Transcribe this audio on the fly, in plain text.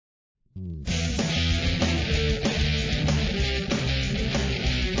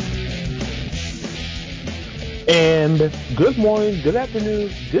And good morning, good afternoon,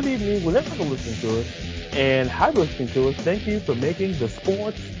 good evening, whenever you're listening to us. And how you're listening to us, thank you for making the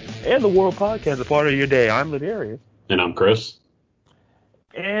Sports and the World podcast a part of your day. I'm Ladarius. And I'm Chris.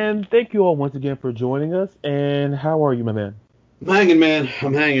 And thank you all once again for joining us. And how are you, my man? I'm hanging, man.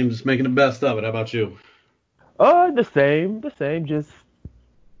 I'm hanging, just making the best of it. How about you? The same. Just,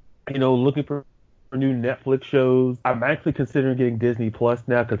 looking for new Netflix shows. I'm actually considering getting Disney Plus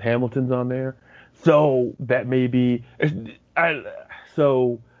now because Hamilton's on there. So that may be,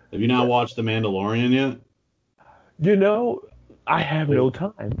 so, Have you not watched The Mandalorian yet? you know, I have no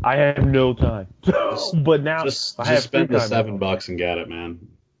time. But now Just I have free spend the time. $7 and get it, man.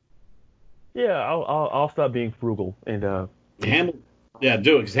 Yeah, I'll stop being frugal and Yeah,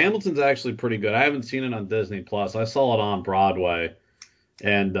 do it, because Hamilton's actually pretty good. I haven't seen it on Disney Plus. I saw it on Broadway,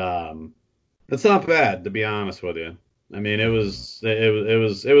 and it's not bad, to be honest with you. I mean, it was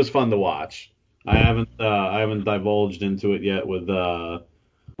fun to watch. I haven't divulged into it yet with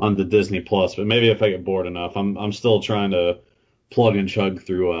on the Disney Plus, but maybe if I get bored enough. I'm still trying to plug and chug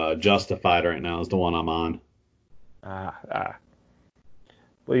through Justified right now is the one I'm on. But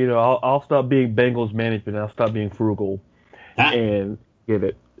I'll stop being Bengals management. I'll stop being frugal Ah, and get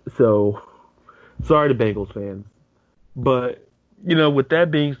it. So sorry to Bengals fans, but with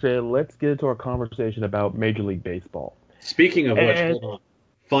that being said, let's get into our conversation about Major League Baseball. speaking of which, And hold on.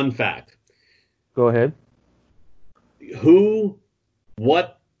 Fun fact. go ahead.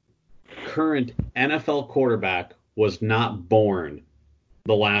 What current NFL quarterback was not born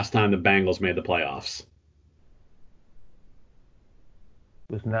the last time the Bengals made the playoffs?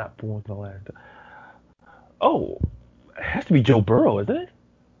 Was not born the last. Oh, it has to be Joe Burrow, isn't it?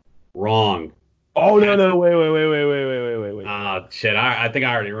 Wrong. Oh no! Wait. Shit. I think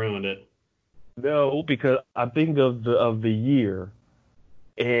I already ruined it. No, because I'm thinking of the year,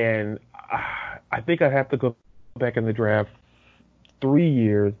 and I think I have to go back in the draft 3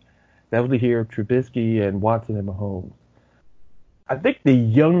 years. That was the year of Trubisky and Watson and Mahomes. I think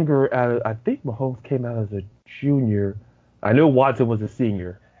I think Mahomes came out as a junior. I know Watson was a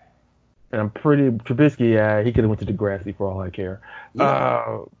senior, and I'm pretty Trubisky. He could have went to Degrassi for all I care.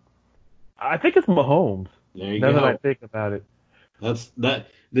 Yeah. I think it's Mahomes. There you Now that I go. think about it. That.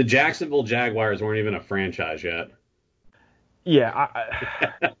 The Jacksonville Jaguars weren't even a franchise yet. Yeah.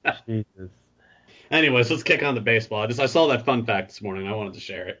 Jesus. Anyways, let's kick on the baseball. I saw that fun fact this morning. I wanted to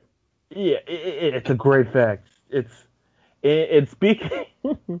share it. Yeah, it's a great fact. It's speaking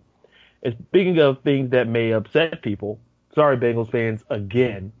it's speaking of things that may upset people. Sorry, Bengals fans,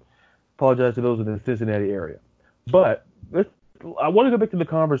 again. Apologize to those in the Cincinnati area. But I want to go back to the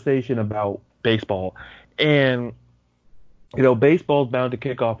conversation about baseball. And, baseball's bound to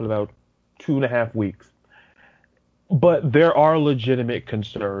kick off in about 2.5 weeks. But there are legitimate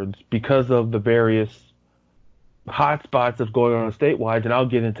concerns because of the various hotspots that's going on statewide, and I'll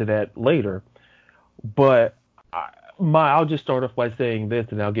get into that later. But I'll just start off by saying this,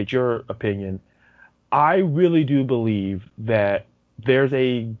 and I'll get your opinion. I really do believe that there's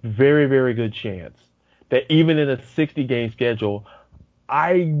a very, very good chance that even in a 60 game schedule,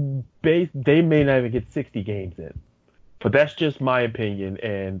 they may not even get 60 games in. But that's just my opinion.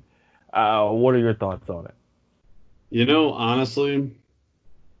 And what are your thoughts on it? Honestly,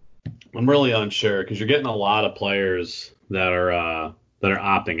 I'm really unsure because you're getting a lot of players that are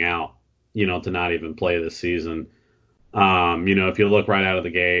opting out, to not even play this season. If you look right out of the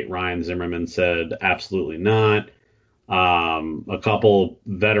gate, Ryan Zimmerman said absolutely not. A couple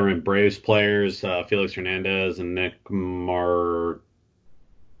veteran Braves players, Felix Hernandez and Nick Markakis,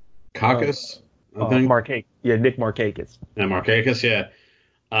 I think. Nick Markakis. Yeah, Markakis, yeah.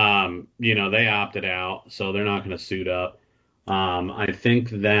 They opted out, so they're not going to suit up. I think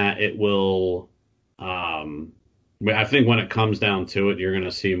that it will. I think when it comes down to it, you're going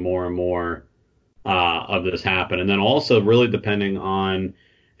to see more and more of this happen, and then also really depending on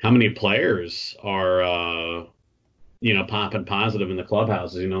how many players are, popping positive in the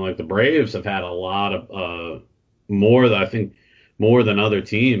clubhouses. Like the Braves have had a lot of I think more than other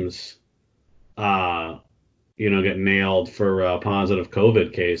teams. Get nailed for positive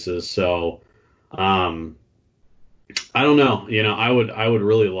COVID cases. So, I don't know. I would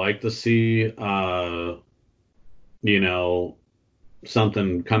really like to see,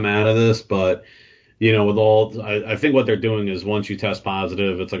 something come out of this, but I think what they're doing is once you test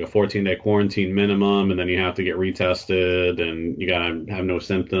positive, it's like a 14-day quarantine minimum, and then you have to get retested, and you gotta have no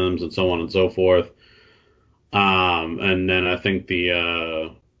symptoms, and so on and so forth. And then I think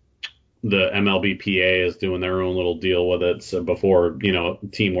the MLBPA is doing their own little deal with it, so before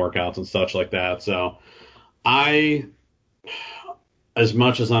team workouts and such like that. So I as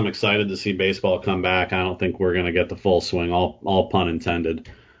much as I'm excited to see baseball come back, I don't think we're going to get the full swing, all pun intended.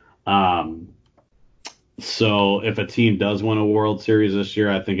 Um, so if a team does win a World Series this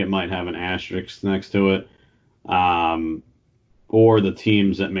year, I think it might have an asterisk next to it. Um, or the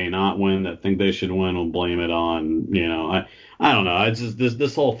teams that may not win that think they should win will blame it on, I don't know. It's just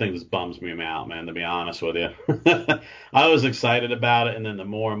this whole thing just bums me out, man, to be honest with you. I was excited about it, and then the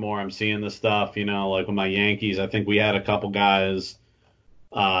more and more I'm seeing this stuff, like with my Yankees, I think we had a couple guys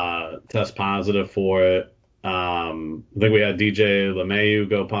test positive for it. I think we had DJ LeMahieu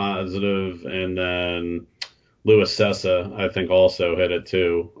go positive, and then Luis Sessa, I think, also hit it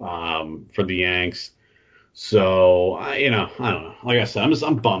too, for the Yanks. So I don't know. Like I said,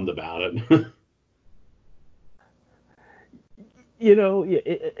 I'm bummed about it.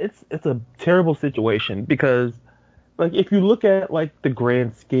 It's a terrible situation because, like, if you look at like the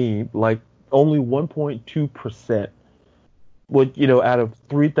grand scheme, like only 1.2% would, out of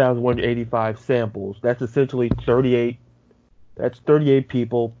 3,185 samples, that's essentially 38. That's 38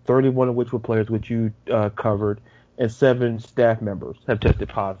 people, 31 of which were players, which you covered, and 7 staff members have tested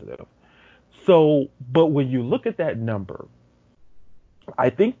positive. So, but when you look at that number, I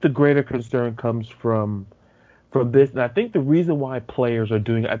think the greater concern comes from this, and I think the reason why players are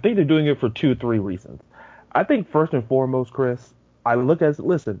doing it, I think they're doing it for 2, 3 reasons. I think first and foremost, Chris,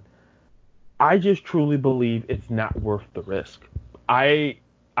 listen, I just truly believe it's not worth the risk. I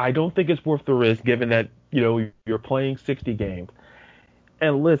I don't think it's worth the risk given that, you're playing 60 games.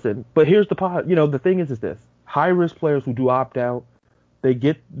 And listen, but here's the thing is this. High risk players who do opt out, they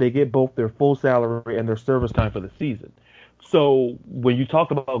get both their full salary and their service time for the season. So when you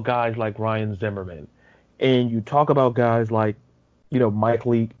talk about guys like Ryan Zimmerman, and you talk about guys like, Mike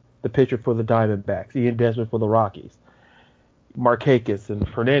Leake, the pitcher for the Diamondbacks, Ian Desmond for the Rockies, Markakis and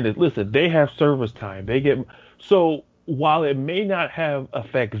Fernandez, listen, they have service time. So while it may not have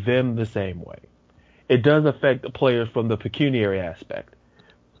affect them the same way, it does affect the players from the pecuniary aspect.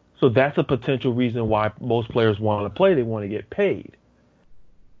 So that's a potential reason why most players want to play. They want to get paid.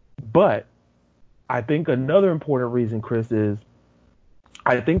 But I think another important reason, Chris, is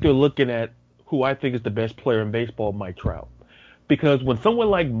I think they're looking at who I think is the best player in baseball, Mike Trout. Because when someone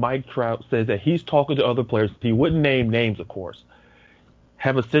like Mike Trout says that he's talking to other players, he wouldn't name names, of course,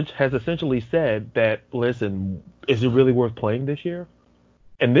 has essentially said that, listen, is it really worth playing this year?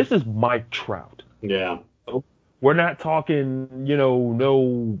 And this is Mike Trout. Yeah. We're not talking,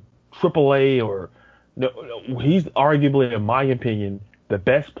 no AAA or no. He's arguably, in my opinion, the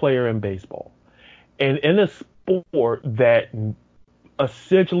best player in baseball. And in a sport that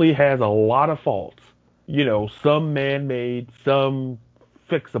essentially has a lot of faults, some man-made, some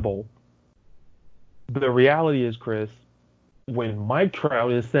fixable. The reality is, Chris, when Mike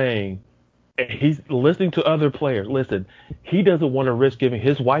Trout is saying, and he's listening to other players, listen, he doesn't want to risk giving,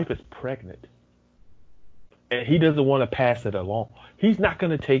 his wife is pregnant, and he doesn't want to pass it along. He's not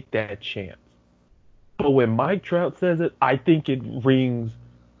going to take that chance. But when Mike Trout says it, I think it rings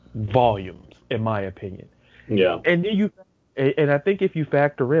volumes, in my opinion. Yeah. And I think if you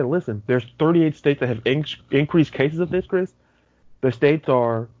factor in, listen, there's 38 states that have increased cases of this, Chris. The states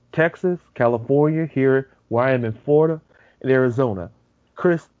are Texas, California, here where I am in Florida, and Arizona.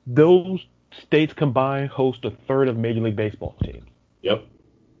 Chris, those states combined host a third of Major League Baseball teams. Yep.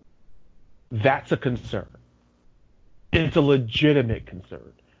 That's a concern. It's a legitimate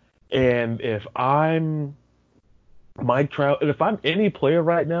concern. And if I'm Mike Trout, and if I'm any player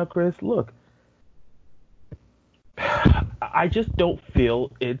right now, Chris, look, I just don't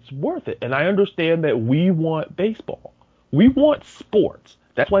feel it's worth it. And I understand that we want baseball. We want sports.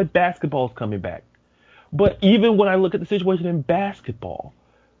 That's why basketball is coming back. But even when I look at the situation in basketball,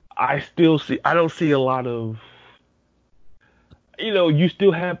 I don't see a lot of, you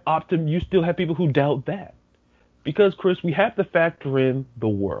still have you still have people who doubt that. Because, Chris, we have to factor in the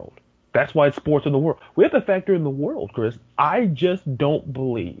world. That's why it's sports in the world. We have to factor in the world, Chris. I just don't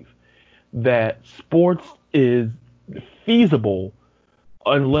believe that sports is feasible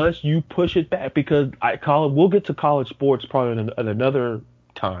unless you push it back. Because we'll get to college sports probably at another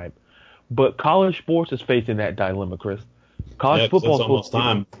time. But college sports is facing that dilemma, Chris. College football is almost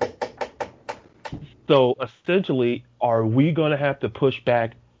time. So essentially, are we going to have to push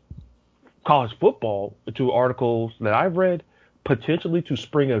back college football to articles that I've read, potentially to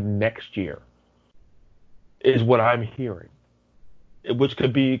spring of next year, is what I'm hearing. Which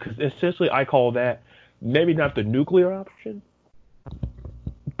could be, because essentially I call that maybe not the nuclear option,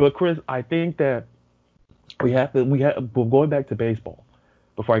 but Chris, I think that we're going back to baseball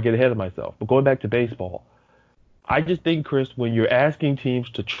before I get ahead of myself, but going back to baseball, I just think, Chris, when you're asking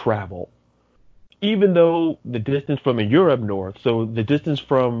teams to travel, even though the distance from Europe north, so the distance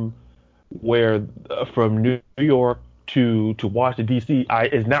from where from New York to Washington D.C.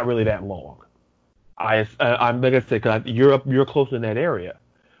 Is not really that long. I'm like I said, 'cause you're close in that area,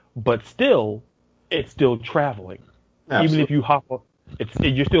 but still, it's still traveling. Even if Absolutely.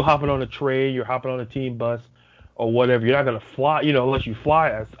 you you're still hopping on a train, you're hopping on a team bus or whatever. You're not gonna fly, unless you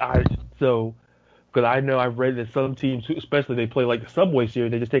fly. So because I know I've read that some teams, especially they play like the Subway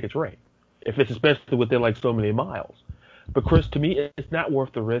Series, they just take a train. If it's especially within like so many miles. But Chris, to me, it's not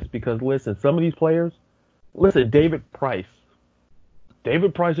worth the risk because listen, some of these players, listen, David Price.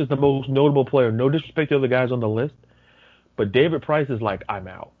 David Price is the most notable player. No disrespect to the other guys on the list, but David Price is like, I'm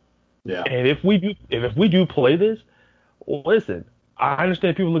out. Yeah. And if we do play this, listen, I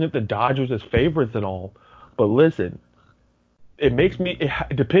understand people looking at the Dodgers as favorites and all, but listen, it makes me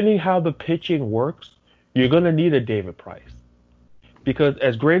depending how the pitching works, you're gonna need a David Price because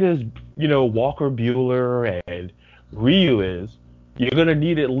as great as Walker Bueller and Ryu is, you're gonna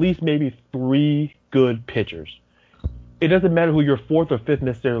need at least maybe three good pitchers. It doesn't matter who your fourth or fifth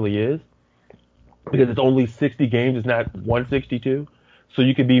necessarily is because it's only 60 games, it's not 162. So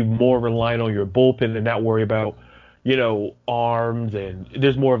you can be more reliant on your bullpen and not worry about, arms and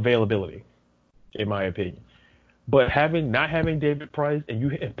there's more availability, in my opinion. But not having David Price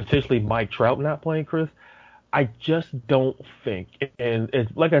and potentially Mike Trout not playing, Chris, I just don't think. And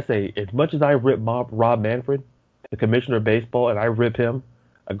it's like I say, as much as I rip Rob Manfred, the commissioner of baseball, and I rip him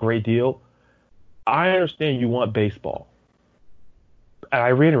a great deal, I understand you want baseball. And I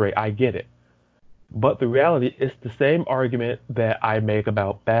reiterate, I get it. But the reality is the same argument that I make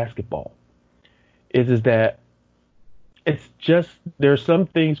about basketball. Is that it's just there's some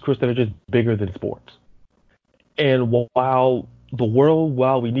things, Chris, that are just bigger than sports. And while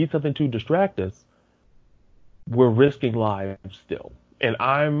we need something to distract us, we're risking lives still. And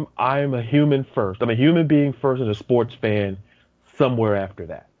I'm a human first. I'm a human being first and a sports fan somewhere after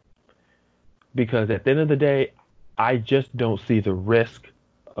that. Because at the end of the day, I just don't see the risk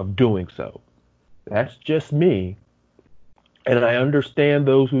of doing so. That's just me. And I understand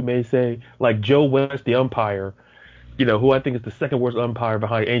those who may say, like Joe West, the umpire, who I think is the second worst umpire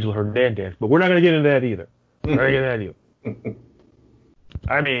behind Angel Hernandez. But we're not going to get into that either. We're not going to get into that either.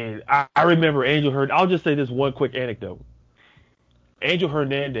 I mean, I remember Angel Hernandez. I'll just say this one quick anecdote. Angel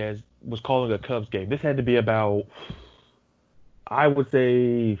Hernandez was calling a Cubs game. This had to be about, I would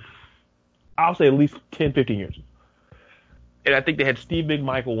say, I'll say at least 10, 15 years. And I think they had Steve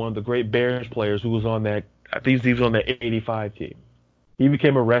McMichael, one of the great Bears players, who was on that. I think he was on that '85 team. He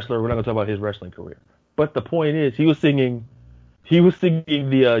became a wrestler. We're not going to talk about his wrestling career. But the point is, he was singing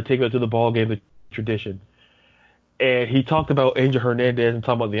the "Take Me to the Ball Game," the tradition, and he talked about Angel Hernandez and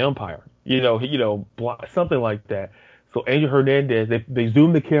talking about the umpire. Something like that. So Angel Hernandez, they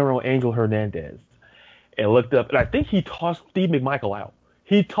zoomed the camera on Angel Hernandez and looked up, and I think he tossed Steve McMichael out.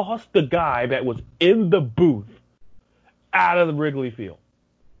 He tossed the guy that was in the booth out of the Wrigley Field.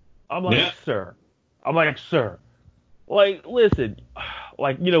 I'm like, Yeah. sir. Like, listen,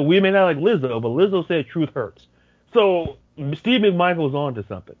 we may not like Lizzo, but Lizzo said truth hurts. So Steve McMichael was on to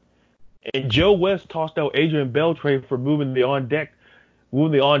something. And Joe West tossed out Adrian Beltre for moving the on deck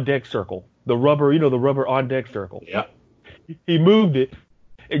circle. The rubber on deck circle. Yeah. He moved it.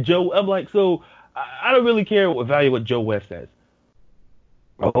 And I'm like, so I don't really care what Joe West says.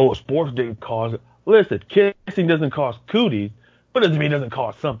 Oh, sports didn't cause it. Listen, kissing doesn't cause cooties, but it doesn't mean it doesn't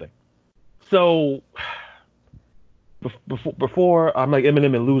cause something. So before I'm like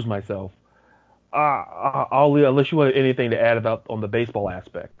Eminem and lose myself, I'll leave unless you have anything to add on the baseball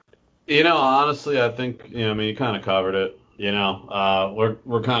aspect. Honestly, I think you kind of covered it.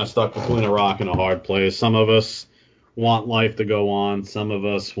 We're kind of stuck between a rock and a hard place. Some of us want life to go on. Some of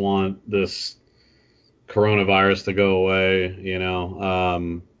us want this coronavirus to go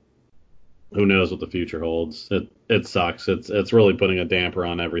away. Who knows what the future holds? It sucks. It's really putting a damper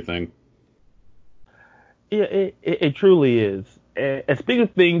on everything. Yeah, it truly is. And speaking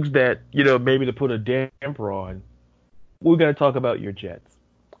of things that maybe to put a damper on, we got to talk about your Jets.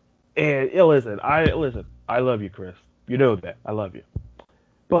 And listen, I love you, Chris. You know that I love you.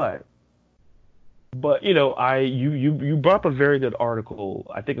 But you brought up a very good article.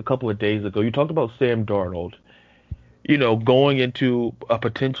 I think a couple of days ago. You talked about Sam Darnold. Going into a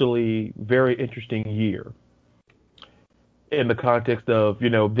potentially very interesting year in the context of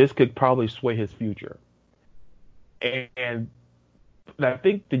this could probably sway his future. And I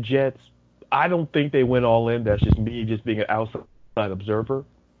think the Jets. I don't think they went all in. That's just me, just being an outside observer.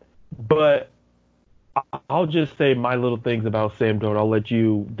 But I'll just say my little things about Sam Darnold. I'll let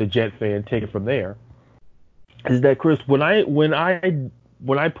you, the Jet fan, take it from there. Is that Chris? When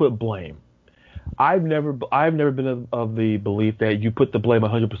I put blame, I've never been of the belief that you put the blame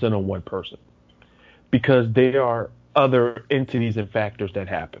 100% on one person because there are other entities and factors that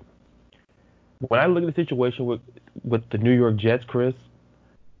happen. When I look at the situation with the New York Jets, Chris,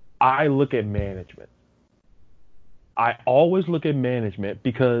 I look at management. I always look at management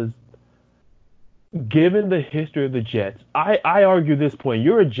because given the history of the Jets, I argue this point.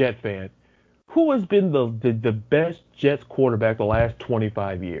 You're a Jet fan. Who has been the best Jets quarterback the last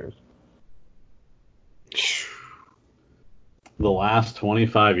 25 years? The last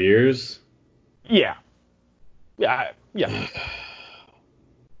 25 years? Yeah. Yeah.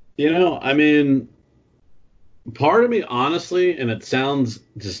 I mean, part of me, honestly, and it sounds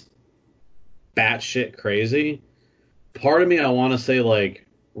just batshit crazy, part of me, I want to say, like,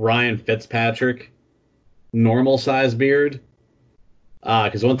 Ryan Fitzpatrick, normal size beard.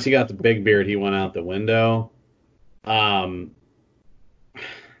 Because once he got the big beard, he went out the window.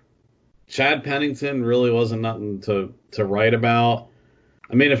 Chad Pennington really wasn't nothing to write about.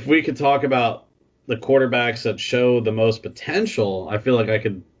 I mean, if we could talk about the quarterbacks that show the most potential, I feel like I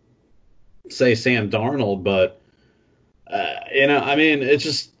could say Sam Darnold, but, I mean, it's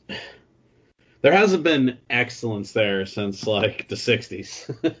just, there hasn't been excellence there since, like, the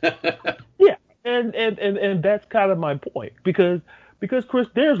 60s. Yeah. And that's kind of my point because Chris,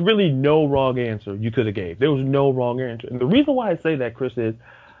 there's really no wrong answer you could have gave. There was no wrong answer. And the reason why I say that, Chris, is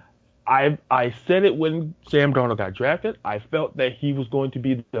I said it when Sam Darnold got drafted. I felt that he was going to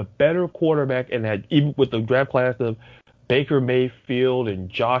be the better quarterback, and that even with the draft class of Baker Mayfield and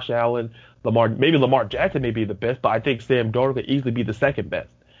Josh Allen, Lamar Jackson may be the best, but I think Sam Darnold could easily be the second best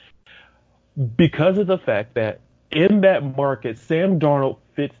because of the fact that in that market, Sam Darnold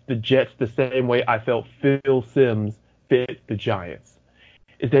fits the Jets the same way I felt Phil Simms fit the Giants.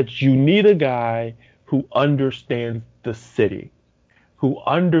 Is that you need a guy who understands the city, who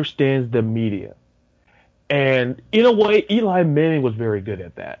understands the media. And in a way, Eli Manning was very good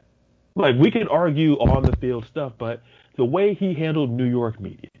at that. Like, we could argue on the field stuff, but the way he handled New York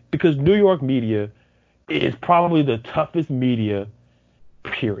media, because New York media is probably the toughest media,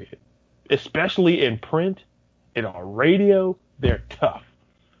 period. Especially in print and on radio, they're tough.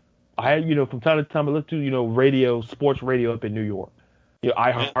 From time to time, I listen to, radio, sports radio up in New York.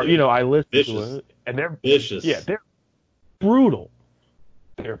 I listen vicious, to it, and they're vicious. they're brutal.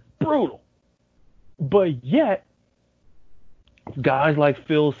 They're brutal. But yet, guys like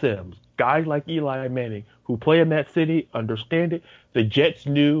Phil Simms, guys like Eli Manning, who play in that city, understand it. The Jets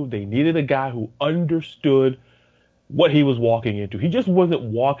knew they needed a guy who understood what he was walking into. He just wasn't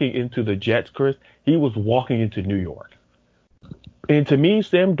walking into the Jets, Chris. He was walking into New York. And to me,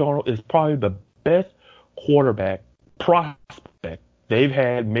 Sam Darnold is probably the best quarterback prospect they've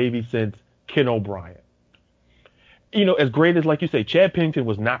had maybe since Ken O'Brien. As great as, like you say, Chad Pennington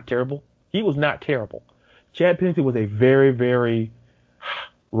was not terrible. He was not terrible. Chad Pennington was a very, very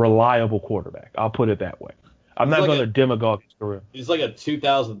reliable quarterback. I'll put it that way. I'm not going to demagogue his career. He's like a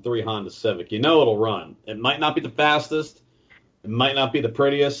 2003 Honda Civic. It'll run. It might not be the fastest. It might not be the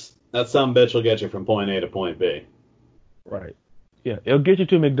prettiest. That son bitch will get you from point A to point B. Right. Yeah, it'll get you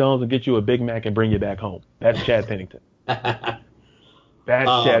to McDonald's and get you a Big Mac and bring you back home. That's Chad Pennington. That's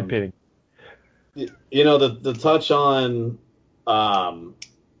Chad Pennington. The touch on,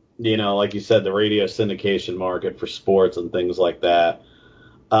 like you said, the radio syndication market for sports and things like that.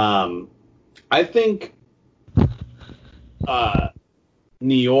 I think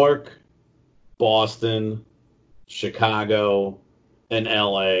New York, Boston, Chicago, and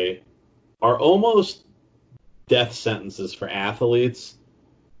LA are almost death sentences for athletes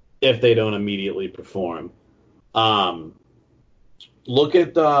if they don't immediately perform. Look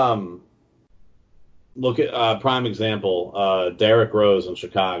at prime example, Derrick Rose in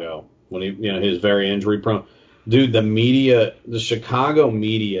Chicago when he was very injury prone. Dude, the Chicago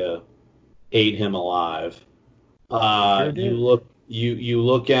media ate him alive. You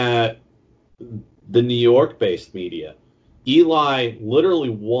look at the New York based media. Eli literally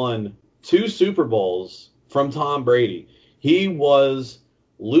won 2 Super Bowls from Tom Brady. He was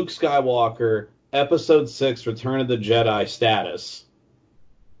Luke Skywalker, Episode 6, Return of the Jedi status.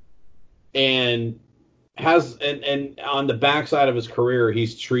 And and on the backside of his career,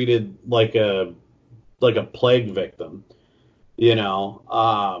 he's treated like a plague victim.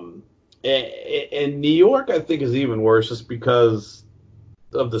 And New York, I think, is even worse just because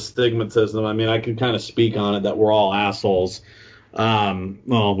of the stigmatism. I mean, I can kind of speak on it that we're all assholes.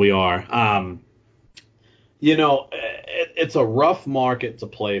 Well, we are. It's a rough market to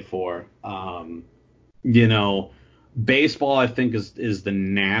play for. Baseball, I think, is the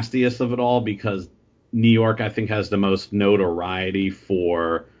nastiest of it all because New York, I think, has the most notoriety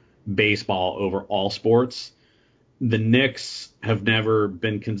for baseball over all sports. The Knicks have never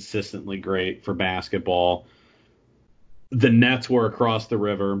been consistently great for basketball. The Nets were across the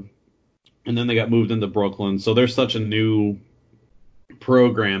river, and then they got moved into Brooklyn. So they're such a new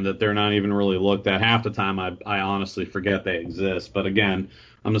program that they're not even really looked at. Half the time, I honestly forget they exist. But again,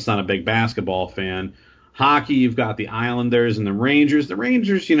 I'm just not a big basketball fan. Hockey, you've got the Islanders and the Rangers. The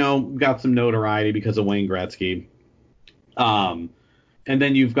Rangers, got some notoriety because of Wayne Gretzky. And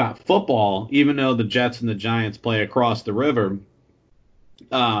then you've got football, even though the Jets and the Giants play across the river.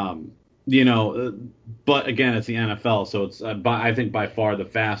 But again, it's the NFL, so it's I think by far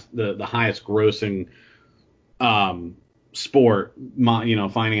the highest grossing sport,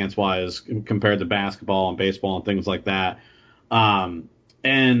 finance wise, compared to basketball and baseball and things like that.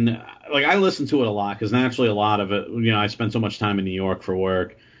 And like I listen to it a lot because naturally a lot of it, I spend so much time in New York for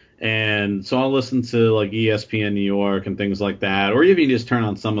work. And so I'll listen to like ESPN New York and things like that, or even just turn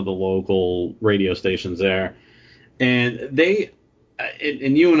on some of the local radio stations there. And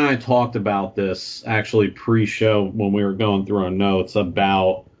and you and I talked about this actually pre-show when we were going through our notes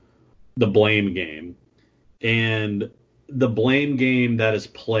about the blame game and the blame game that is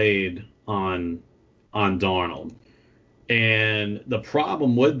played on Darnold. And the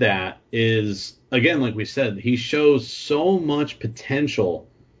problem with that is, again, like we said, he shows so much potential,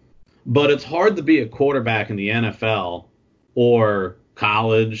 but it's hard to be a quarterback in the NFL or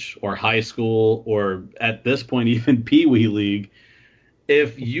college or high school or at this point even Pee Wee League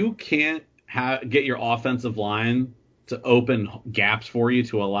if you can't get your offensive line to open gaps for you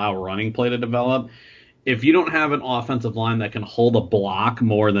to allow a running play to develop. If you don't have an offensive line that can hold a block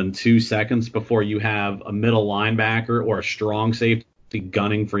more than 2 seconds before you have a middle linebacker or a strong safety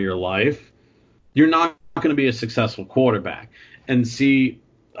gunning for your life, you're not going to be a successful quarterback. And see,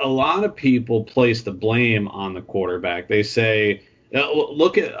 a lot of people place the blame on the quarterback. They say,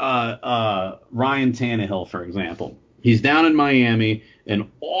 look at Ryan Tannehill, for example. He's down in Miami, and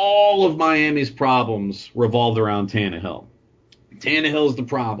all of Miami's problems revolved around Tannehill. Tannehill's the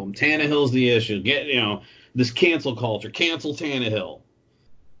problem. Tannehill's the issue. This cancel culture. Cancel Tannehill.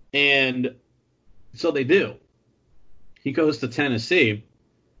 And so they do. He goes to Tennessee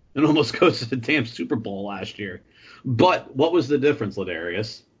and almost goes to the damn Super Bowl last year. But what was the difference,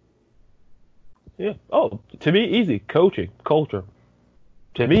 Ladarius? Yeah. Oh, to me, easy. Coaching, culture.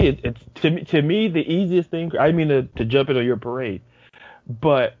 To me, it's to me the easiest thing. I mean to jump into your parade,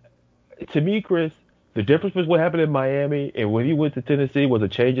 but to me, Chris, the difference between what happened in Miami and when he went to Tennessee was a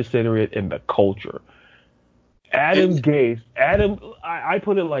change of scenery in the culture. Adam Gase, I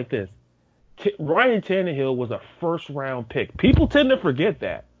put it like this: Ryan Tannehill was a first-round pick. People tend to forget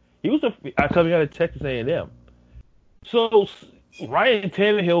that he was coming out of Texas A&M. So Ryan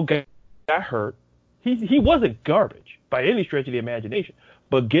Tannehill got hurt. He wasn't garbage by any stretch of the imagination.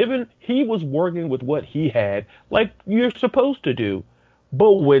 But given he was working with what he had, like you're supposed to do.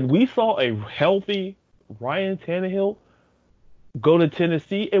 But when we saw a healthy Ryan Tannehill go to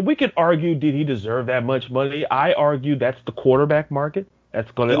Tennessee, and we could argue, did he deserve that much money? I argue that's the quarterback market. That's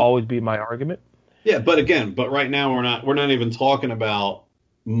going to always be my argument. Yeah, but right now we're not even talking about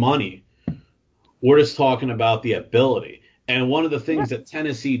money. We're just talking about the ability. And one of the things that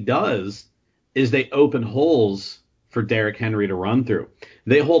Tennessee does is they open holes for Derrick Henry to run through.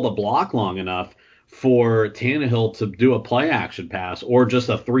 They hold a block long enough for Tannehill to do a play action pass or just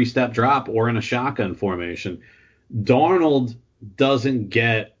a 3-step drop or in a shotgun formation. Darnold doesn't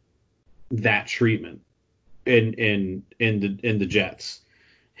get that treatment in the Jets.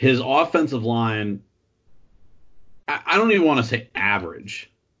 His offensive line, I don't even want to say average,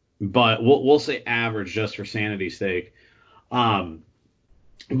 but we'll say average just for sanity's sake. But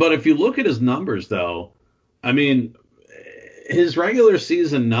if you look at his numbers, though, I mean, his regular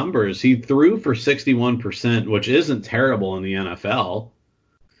season numbers, he threw for 61%, which isn't terrible in the NFL.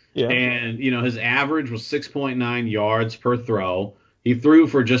 Yeah. And, his average was 6.9 yards per throw. He threw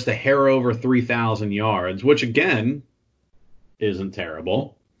for just a hair over 3,000 yards, which, again, isn't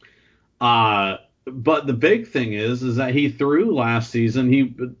terrible. But the big thing is that he threw last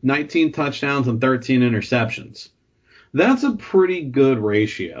season, 19 touchdowns and 13 interceptions. That's a pretty good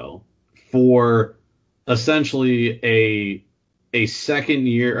ratio for essentially a second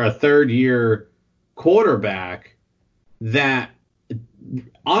year or a third year quarterback that,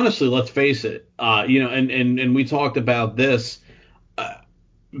 honestly, let's face it, and we talked about this.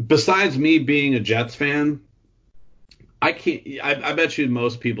 Besides me being a Jets fan, I bet you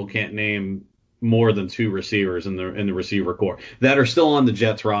most people can't name more than 2 receivers in the receiver corps that are still on the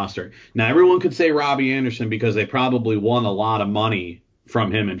Jets roster. Now, everyone could say Robbie Anderson because they probably won a lot of money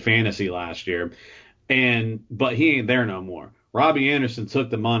from him in fantasy last year, but he ain't there no more. Robbie Anderson took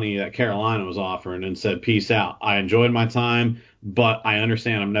the money that Carolina was offering and said, peace out. I enjoyed my time, but I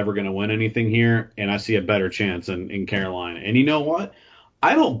understand I'm never going to win anything here, and I see a better chance in Carolina. And you know what?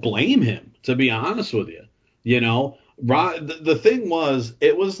 I don't blame him, to be honest with you. You know, the thing was,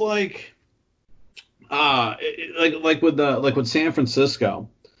 it was like with San Francisco.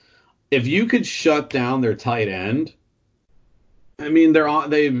 If you could shut down their tight end, I mean,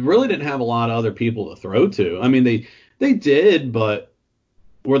 they really didn't have a lot of other people to throw to. I mean, they did, but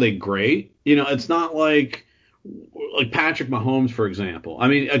were they great? You know, it's not like Patrick Mahomes, for example. I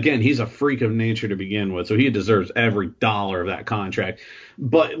mean, again, he's a freak of nature to begin with, so he deserves every dollar of that contract.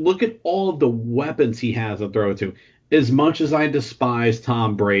 But look at all of the weapons he has to throw to. As much as I despise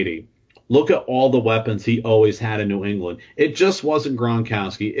Tom Brady, look at all the weapons he always had in New England. It just wasn't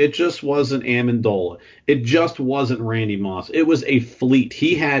Gronkowski. It just wasn't Amendola. It just wasn't Randy Moss. It was a fleet.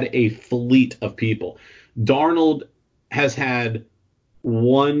 He had a fleet of people. Darnold has had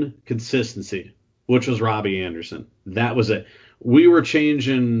one consistency, which was Robbie Anderson. That was it. We were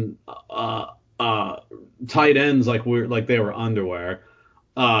changing tight ends like they were underwear.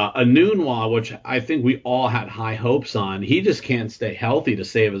 Anunwa, which I think we all had high hopes on, he just can't stay healthy to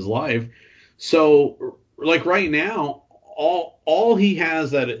save his life. So, like right now, all he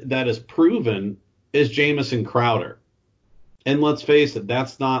has that is proven is Jamison Crowder. And let's face it,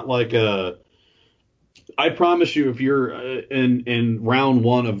 that's not like a. I promise you, if you're in round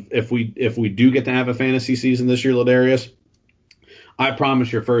one of if we do get to have a fantasy season this year, Ladarius, I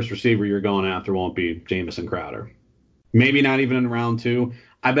promise your first receiver you're going after won't be Jamison Crowder. Maybe not even in round 2.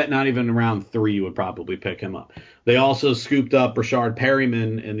 I bet not even in round 3 you would probably pick him up. They also scooped up Rashard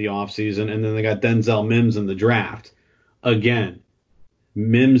Perryman in the offseason, and then they got Denzel Mims in the draft. Again,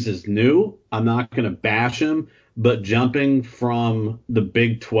 Mims is new. I'm not going to bash him, but jumping from the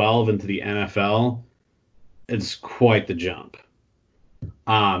Big 12 into the NFL, it's quite the jump.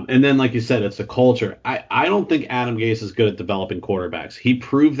 And then, like you said, it's the culture. I don't think Adam Gase is good at developing quarterbacks. He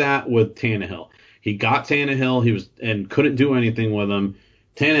proved that with Tannehill. He got Tannehill, and couldn't do anything with him.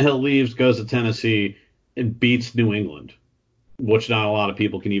 Tannehill leaves, goes to Tennessee, and beats New England, which not a lot of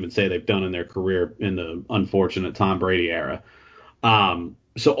people can even say they've done in their career in the unfortunate Tom Brady era.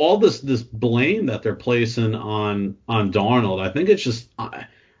 So all this blame that they're placing on Darnold, I think it's just,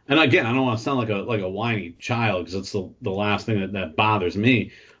 and again, I don't want to sound like a whiny child because it's the last thing that bothers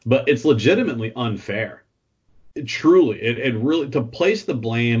me, but it's legitimately unfair. Truly, it really, to place the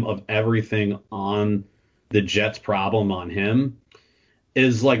blame of everything on the Jets' problem on him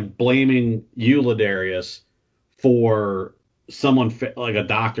is like blaming you, Ladarius, for someone like a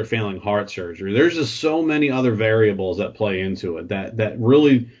doctor failing heart surgery. There's just so many other variables that play into it that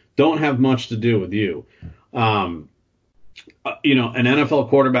really don't have much to do with you. An NFL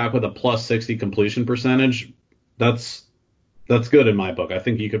quarterback with a plus 60 completion percentage, that's good in my book. I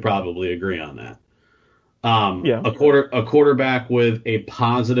think you could probably agree on that. A quarterback with a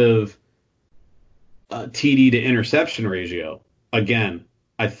positive TD to interception ratio. Again,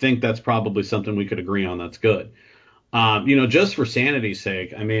 I think that's probably something we could agree on. That's good. Just for sanity's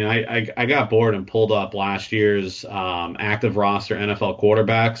sake, I mean, I got bored and pulled up last year's active roster NFL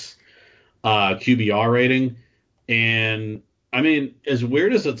quarterbacks QBR rating, and I mean, as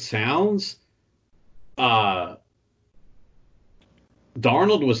weird as it sounds, Darnold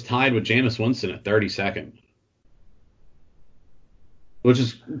was tied with Jameis Winston at 32nd, which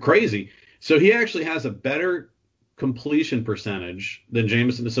is crazy. So he actually has a better completion percentage than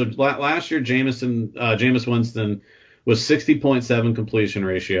Jameis. So last year, Jameis Winston was 60.7 completion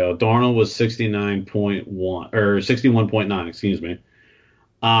ratio. Darnold was 69.1 or 61.9, excuse me.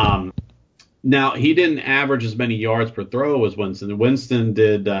 Now, he didn't average as many yards per throw as Winston. Winston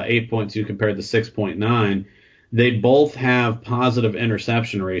did 8.2 compared to 6.9. They both have positive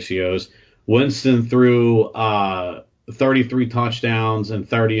interception ratios. Winston threw 33 touchdowns and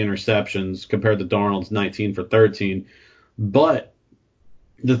 30 interceptions compared to Darnold's 19 for 13. But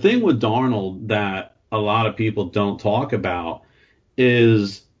the thing with Darnold that a lot of people don't talk about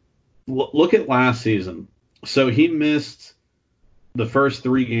is look at last season. So he missed the first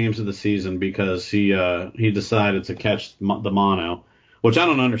 3 games of the season because he decided to catch the mono, which I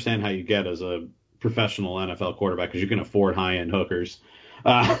don't understand how you get as a professional NFL quarterback because you can afford high-end hookers.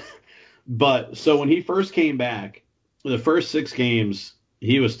 But so when he first came back, the first 6 games,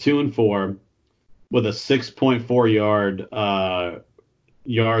 he was 2-4 with a 6.4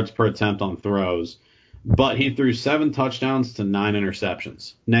 yards per attempt on throws. But he threw 7 touchdowns to 9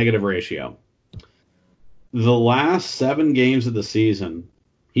 interceptions, negative ratio. The last 7 games of the season,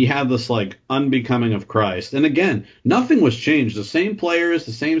 he had this like unbecoming of Christ. And again, nothing was changed. The same players,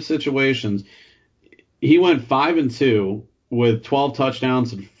 the same situations. He went 5-2 with 12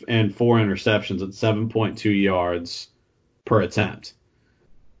 touchdowns and 4 interceptions at 7.2 yards per attempt.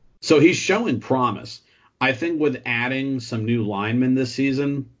 So he's showing promise. I think with adding some new linemen this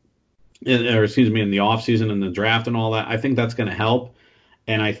season, in the offseason and the draft and all that, I think that's going to help.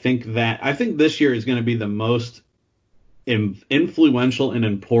 And I think this year is going to be the most influential and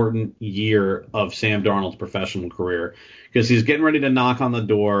important year of Sam Darnold's professional career, because he's getting ready to knock on the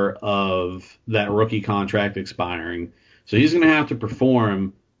door of that rookie contract expiring. So he's going to have to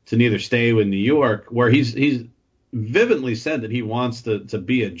perform to neither stay with New York, where he's vividly said that he wants to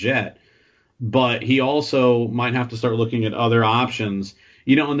be a Jet, but he also might have to start looking at other options.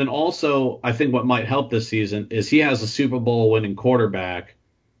 And then also I think what might help this season is he has a Super Bowl winning quarterback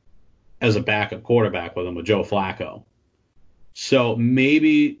as a backup quarterback with him, with Joe Flacco. So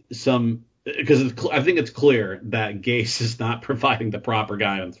maybe because I think it's clear that Gase is not providing the proper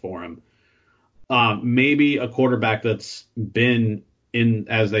guidance for him. Maybe a quarterback that's been in,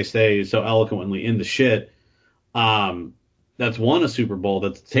 as they say so eloquently, in the shit, that's won a Super Bowl,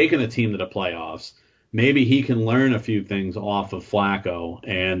 that's taken a team to the playoffs. Maybe he can learn a few things off of Flacco,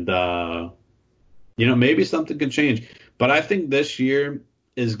 and maybe something can change. But I think this year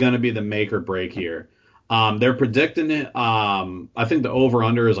is going to be the make or break year. They're predicting it. I think the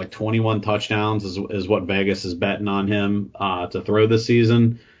over-under is like 21 touchdowns is what Vegas is betting on him to throw this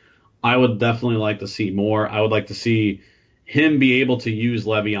season. I would definitely like to see more. I would like to see him be able to use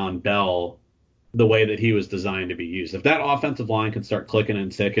Le'Veon Bell the way that he was designed to be used. If that offensive line can start clicking and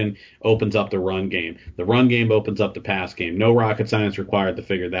ticking, opens up the run game. The run game opens up the pass game. No rocket science required to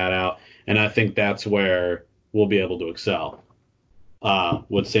figure that out. And I think that's where we'll be able to excel.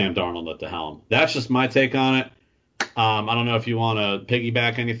 With Sam Darnold at the helm. That's just my take on it. I don't know if you want to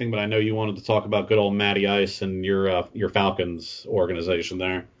piggyback anything, but I know you wanted to talk about good old Matty Ice and your Falcons organization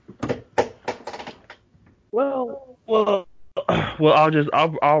there. Well, I'll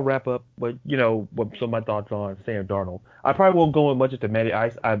wrap up with with some of my thoughts on Sam Darnold. I probably won't go in much into Matty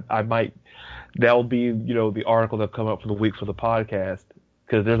Ice. I might, that'll be the article that'll come up for the week for the podcast,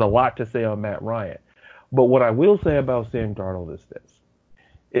 because there's a lot to say on Matt Ryan. But what I will say about Sam Darnold is this: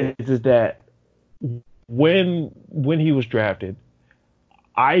 is that when he was drafted,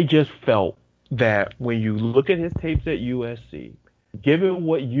 I just felt that when you look at his tapes at USC, given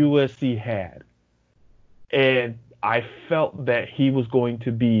what USC had, and I felt that he was going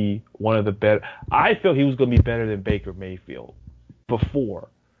to be one of the better. I felt he was going to be better than Baker Mayfield before.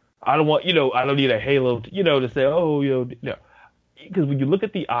 I don't want, I don't need a halo, to say, no. Because when you look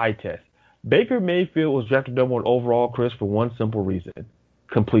at the eye test, Baker Mayfield was drafted number 1 overall, Chris, for one simple reason: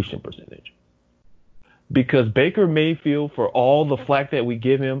 completion percentage. Because Baker Mayfield, for all the flack that we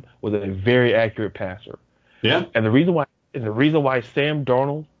give him, was a very accurate passer. Yeah. And the reason why Sam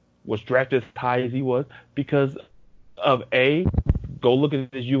Darnold was drafted as high as he was, because of A, go look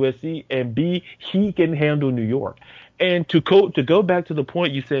at his USC, and B, he can handle New York. And to go back to the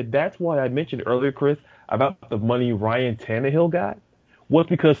point you said, that's why I mentioned earlier, Chris, about the money Ryan Tannehill got, was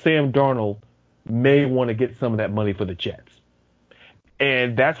because Sam Darnold may want to get some of that money for the Jets.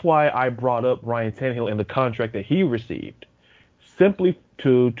 And that's why I brought up Ryan Tannehill and the contract that he received, simply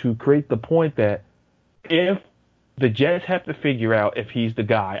to create the point that if the Jets have to figure out if he's the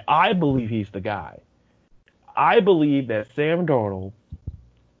guy, I believe he's the guy. I believe that Sam Darnold,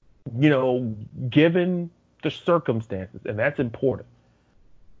 given the circumstances, and that's important,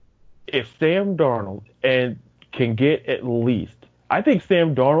 if Sam Darnold can get at least, I think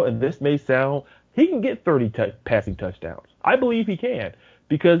Sam Darnold, and this may sound, he can get 30 passing touchdowns. I believe he can,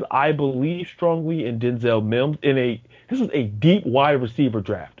 because I believe strongly in Denzel Mims. This was a deep wide receiver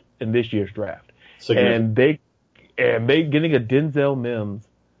draft in this year's draft, and they getting a Denzel Mims,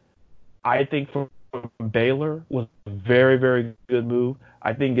 I think from Baylor was a very, very good move.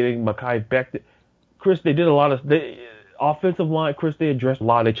 I think getting Mekhi Becton, Chris, they did a lot of offensive line. Chris, they addressed a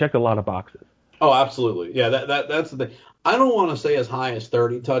lot. They checked a lot of boxes. Oh, absolutely. Yeah, that's the thing. I don't want to say as high as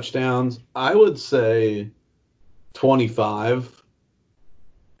 30 touchdowns. I would say 25.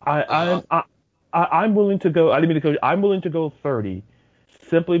 I'm willing to go. I didn't mean to go. I'm willing to go 30,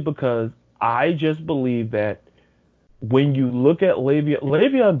 simply because I just believe that when you look at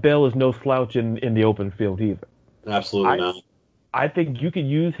Le'Veon Bell is no slouch in the open field either. Absolutely not. I think you could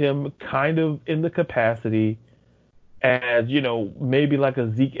use him kind of in the capacity as, maybe like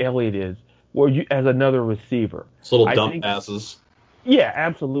a Zeke Elliott is, as another receiver. It's little dump passes. Yeah,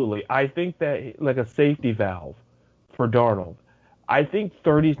 absolutely. I think that like a safety valve for Darnold. I think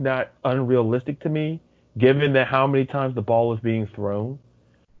 30 is not unrealistic to me, given that how many times the ball is being thrown.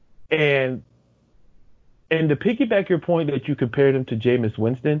 And to piggyback your point that you compared him to Jameis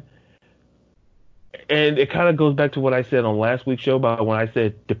Winston, And it kind of goes back to what I said on last week's show about when I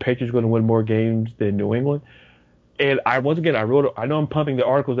said the Patriots are going to win more games than New England. And once again, I know I'm pumping the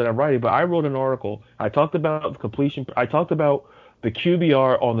articles that I'm writing, but I wrote an article. I talked about completion. I talked about the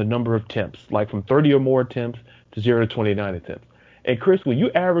QBR on the number of attempts, like from 30 or more attempts to 0 to 29 attempts. And Chris, when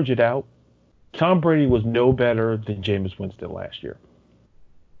you average it out, Tom Brady was no better than Jameis Winston last year.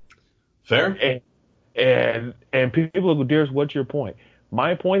 Fair. And people go, Darius, what's your point?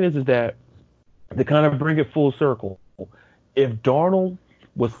 My point is that to kind of bring it full circle, if Darnold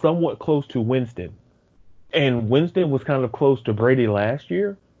was somewhat close to Winston, and Winston was kind of close to Brady last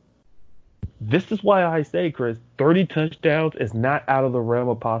year, this is why I say, Chris, 30 touchdowns is not out of the realm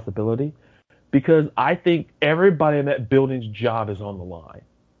of possibility, because I think everybody in that building's job is on the line.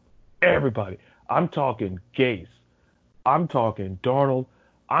 Everybody. I'm talking Gase. I'm talking Darnold.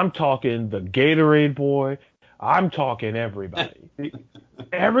 I'm talking the Gatorade boy. I'm talking everybody.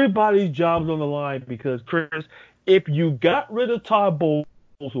 Everybody's job's on the line because, Chris, if you got rid of Todd Bowles,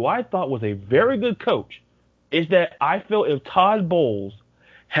 who I thought was a very good coach, is that I felt if Todd Bowles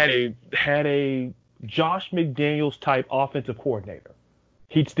had a Josh McDaniels type offensive coordinator,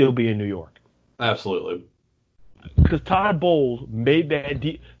 he'd still be in New York. Absolutely. Because Todd Bowles made that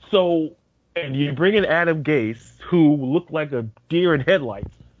and you bring in Adam Gase, who looked like a deer in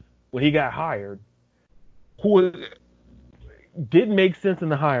headlights when he got hired, who didn't make sense in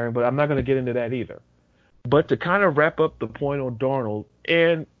the hiring, but I'm not going to get into that either. But to kind of wrap up the point on Darnold,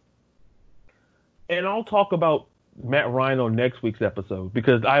 and I'll talk about Matt Ryan on next week's episode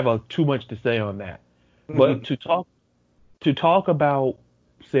because I have too much to say on that. But to talk about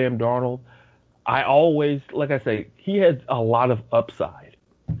Sam Darnold, I always, like I say, he has a lot of upside.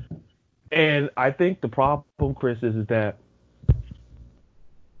 And I think the problem, Chris, is that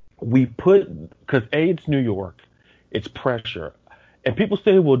because it's New York, it's pressure. And people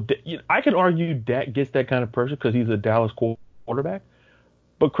say, well, I can argue Dak gets that kind of pressure because he's a Dallas quarterback.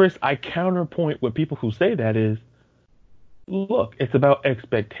 But, Chris, I counterpoint with people who say that is, look, it's about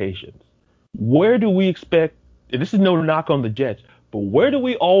expectations. Where do we expect, and this is no knock on the Jets, but where do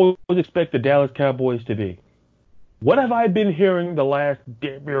we always expect the Dallas Cowboys to be? What have I been hearing the last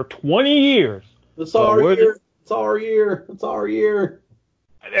 20 years? It's our year. It's our year. It's our year.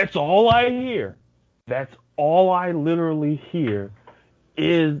 That's all I hear. That's all I literally hear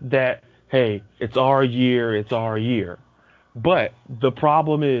is that, hey, it's our year. It's our year. But the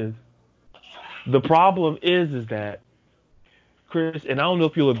problem is that, Chris, and I don't know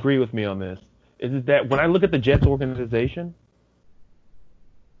if you'll agree with me on this, is that when I look at the Jets organization,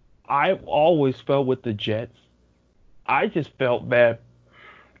 I've always felt with the Jets, I just felt that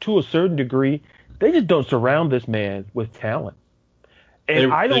to a certain degree, they just don't surround this man with talent.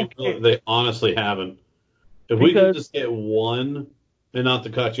 And they honestly haven't. If we can just get one, and not to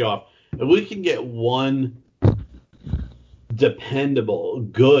cut you off, if we can get one dependable,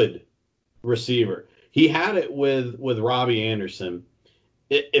 good receiver. He had it with Robbie Anderson.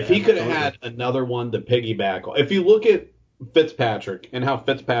 If he could have had another one to piggyback. If you look at Fitzpatrick and how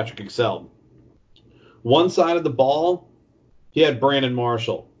Fitzpatrick excelled, one side of the ball, he had Brandon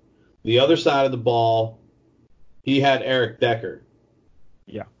Marshall. The other side of the ball, he had Eric Decker.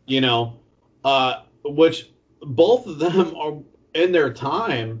 Yeah. Which both of them are in their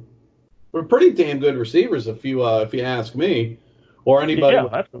time were pretty damn good receivers if you ask me, or anybody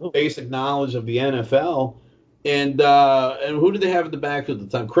with basic knowledge of the NFL. And who did they have in the backfield at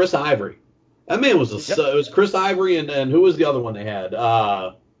the time? Chris Ivory. That man was it was Chris Ivory and who was the other one they had?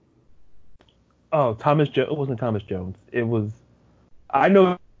 Thomas Jones. It wasn't Thomas Jones. It was. I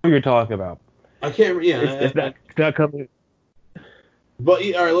know who you're talking about. I can't. Yeah, it's not coming. But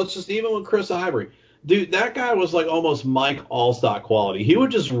all right, let's just even with Chris Ivory, dude, that guy was like almost Mike Allstott quality. He would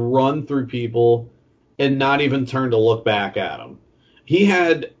just run through people and not even turn to look back at them. He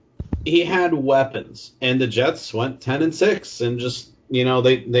had weapons, and the Jets went 10-6, and just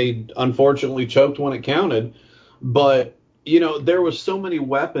they unfortunately choked when it counted. But there was so many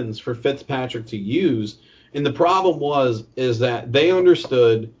weapons for Fitzpatrick to use, and the problem is that they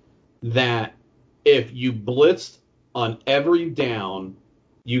understood that if you blitzed on every down,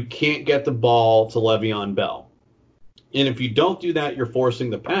 you can't get the ball to Le'Veon Bell. And if you don't do that, you're forcing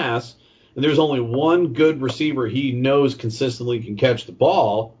the pass. And there's only one good receiver he knows consistently can catch the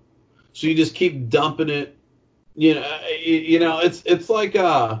ball. So you just keep dumping it. It's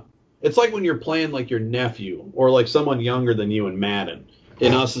like when you're playing like your nephew or like someone younger than you in Madden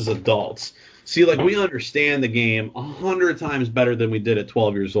and us as adults. See, like we understand the game 100 times better than we did at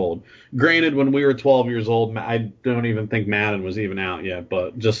 12 years old. Granted, when we were 12 years old, I don't even think Madden was even out yet,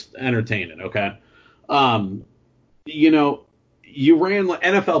 but just entertaining, okay? You ran like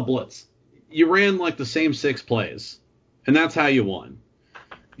NFL blitz. you ran like the same 6 plays, and that's how you won.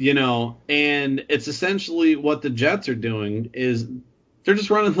 And it's essentially what the Jets are doing is they're just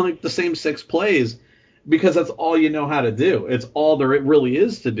running like the same 6 plays because that's all you know how to do. It's all there really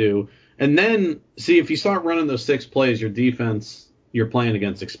is to do. And then, see, if you start running those 6 plays, your defense you're playing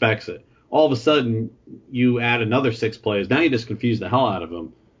against expects it. All of a sudden, you add another 6 plays. Now you just confuse the hell out of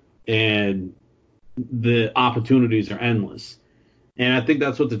them, and the opportunities are endless. And I think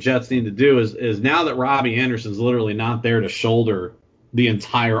that's what the Jets need to do is now that Robbie Anderson's literally not there to shoulder the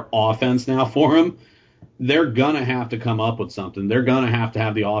entire offense now for him, they're going to have to come up with something. They're going to have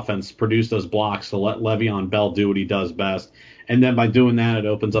the offense produce those blocks to let Le'Veon Bell do what he does best. And then by doing that, it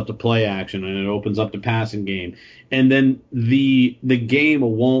opens up the play action and it opens up the passing game. And then the game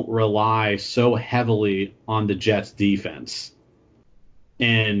won't rely so heavily on the Jets defense.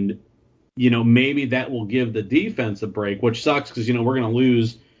 And, maybe that will give the defense a break, which sucks because, we're going to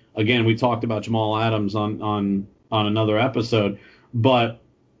lose. Again, we talked about Jamal Adams on another episode. But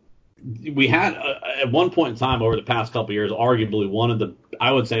we had, at one point in time over the past couple of years, arguably one of the,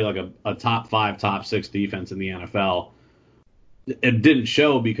 I would say, like a top 5, top 6 defense in the NFL. It didn't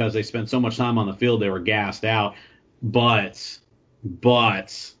show because they spent so much time on the field, they were gassed out. But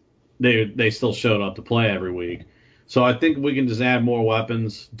they still showed up to play every week. So I think we can just add more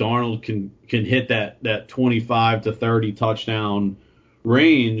weapons. Darnold can hit that 25 to 30 touchdown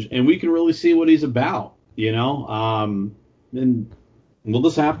range, and we can really see what he's about, And we'll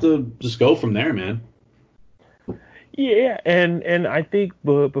just have to just go from there, man. Yeah, and I think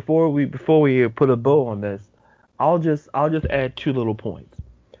before we put a bow on this, I'll just add 2 little points.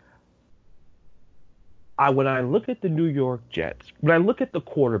 When I look at the New York Jets, when I look at the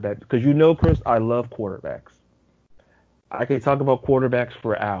quarterbacks, because Chris, I love quarterbacks. I can talk about quarterbacks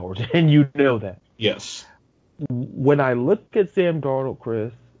for hours, and you know that. Yes. When I look at Sam Darnold,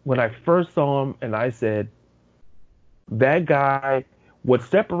 Chris, when I first saw him, and I said, that guy, what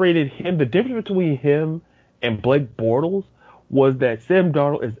separated him, the difference between him and Blake Bortles was that Sam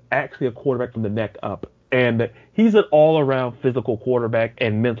Darnold is actually a quarterback from the neck up, and that he's an all-around physical quarterback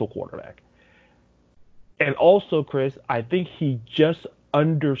and mental quarterback. And also, Chris, I think he just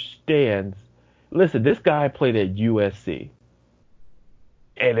understands. Listen, this guy played at USC,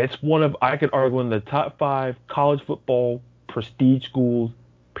 and it's I could argue, one of the top 5 college football prestige schools,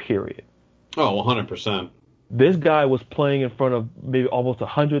 period. Oh, 100%. This guy was playing in front of maybe almost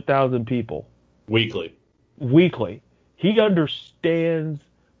 100,000 people. Weekly. He understands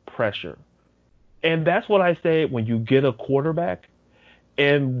pressure. And that's what I say when you get a quarterback.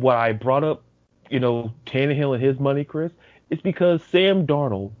 And what I brought up, Tannehill and his money, Chris, it's because Sam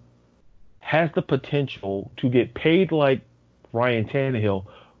Darnold has the potential to get paid like Ryan Tannehill,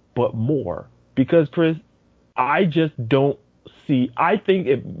 but more. Because, Chris, I just don't see. I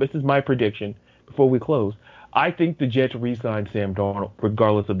think this is my prediction before we close. I think the Jets re-sign Sam Darnold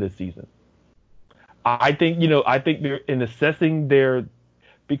regardless of this season. I think they're in assessing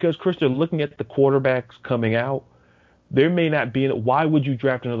because, Chris, they're looking at the quarterbacks coming out. There may not be. Why would you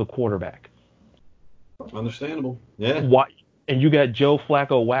draft another quarterback? Understandable. Yeah. Why? And you got Joe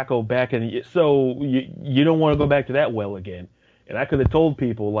Flacco wacko back, and so you don't want to go back to that well again. And I could have told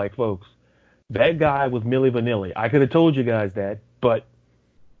people, like, folks, that guy was Milli Vanilli. I could have told you guys that, but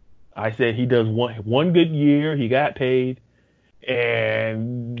I said he does one good year, he got paid,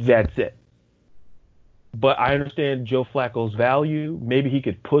 and that's it. But I understand Joe Flacco's value. Maybe he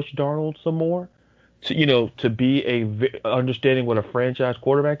could push Darnold some more to be understanding what a franchise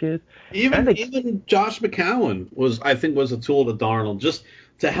quarterback is. Even Josh McCown was a tool to Darnold, just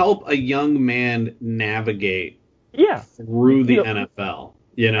to help a young man navigate through the NFL.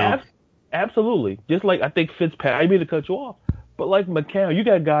 Absolutely. Just like I think Fitzpatrick, I didn't mean to cut you off, but like McCown, you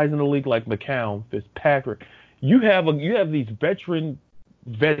got guys in the league like McCown, Fitzpatrick. You have these veterans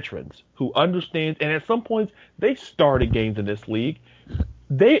who understand, and at some points they started games in this league.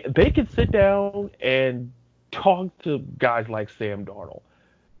 They can sit down and talk to guys like Sam Darnold.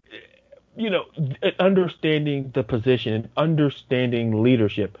 Understanding the position and understanding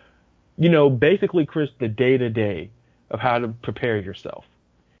leadership. Basically, Chris, the day-to-day of how to prepare yourself.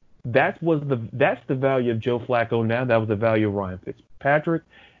 That's the value of Joe Flacco now. That was the value of Ryan Fitzpatrick,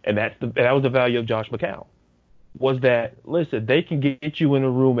 and that was the value of Josh McCown. Was that, listen, they can get you in a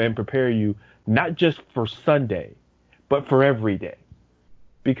room and prepare you not just for Sunday, but for every day.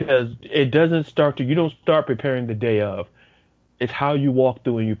 Because you don't start preparing the day of. It's how you walk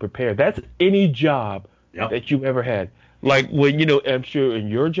through and you prepare. That's any job that you ever had. Like when, I'm sure in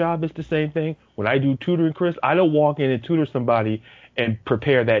your job it's the same thing. When I do tutoring, Chris, I don't walk in and tutor somebody and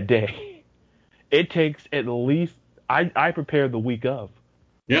prepare that day. It takes at least, I prepare the week of.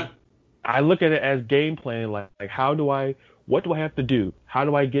 Yeah. I look at it as game planning. Like what do I have to do? How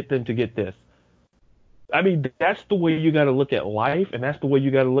do I get them to get this? I mean, that's the way you got to look at life, and that's the way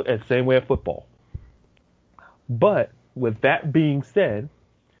you got to look at the same way at football. But with that being said,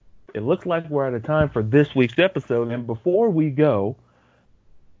 it looks like we're out of time for this week's episode. And before we go,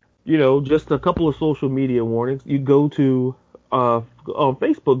 just a couple of social media warnings. You go to on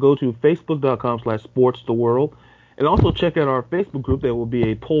Facebook, go to facebook.com/sportstheworld, and also check out our Facebook group. There will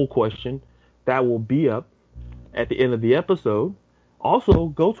be a poll question that will be up at the end of the episode. Also,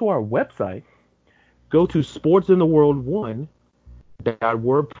 go to our website. Go to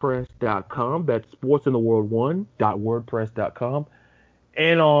sportsintheworld1.wordpress.com. That's sportsintheworld1.wordpress.com.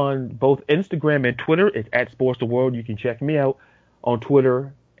 And on both Instagram and Twitter, it's at sportstheworld. You can check me out on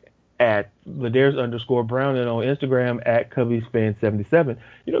Twitter at Ladarius_Brown and on Instagram at CubbiesFan77.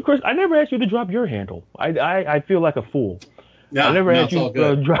 Chris, I never asked you to drop your handle. I feel like a fool. Yeah, I never asked you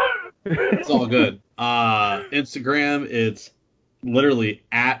to drop. It's all good. Instagram, it's literally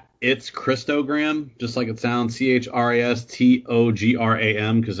at It's Christogram, just like it sounds,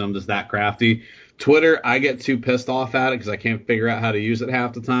 CHRISTOGRAM, because I'm just that crafty. Twitter, I get too pissed off at it because I can't figure out how to use it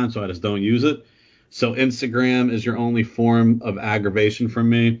half the time, so I just don't use it. So Instagram is your only form of aggravation from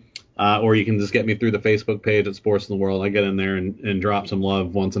me, or you can just get me through the Facebook page at Sports in the World. I get in there and drop some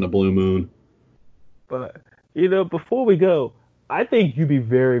love once in a blue moon. But, before we go, I think you'd be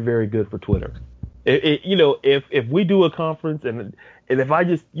very, very good for Twitter. If we do a conference and if I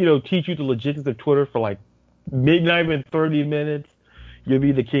just, teach you the logistics of Twitter for like maybe not even 30 minutes, you'll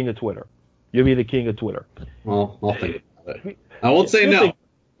be the king of Twitter. You'll be the king of Twitter. Well, I'll think about it. I won't say no.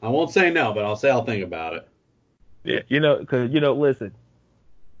 I won't say no, but I'll say I'll think about it. Yeah, because,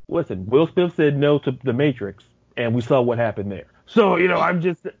 listen, Will Smith said no to The Matrix, and we saw what happened there. So, I'm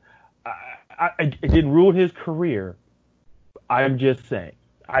just, it didn't ruin his career. I'm just saying.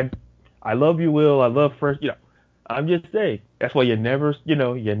 I love you, Will. I love Fresh. I'm just saying. That's why you never,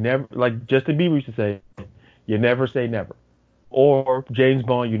 like Justin Bieber used to say, you never say never. Or James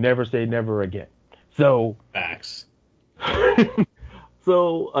Bond, you never say never again. So. Facts.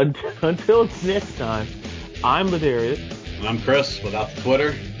 So until next time, I'm Ladarius. And I'm Chris, without the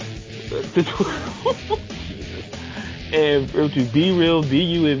Twitter. And to be real, be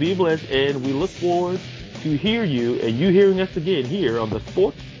you, and be blessed. And we look forward to hear you and you hearing us again here on the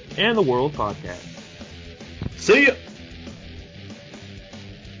Sports and the World podcast. See ya.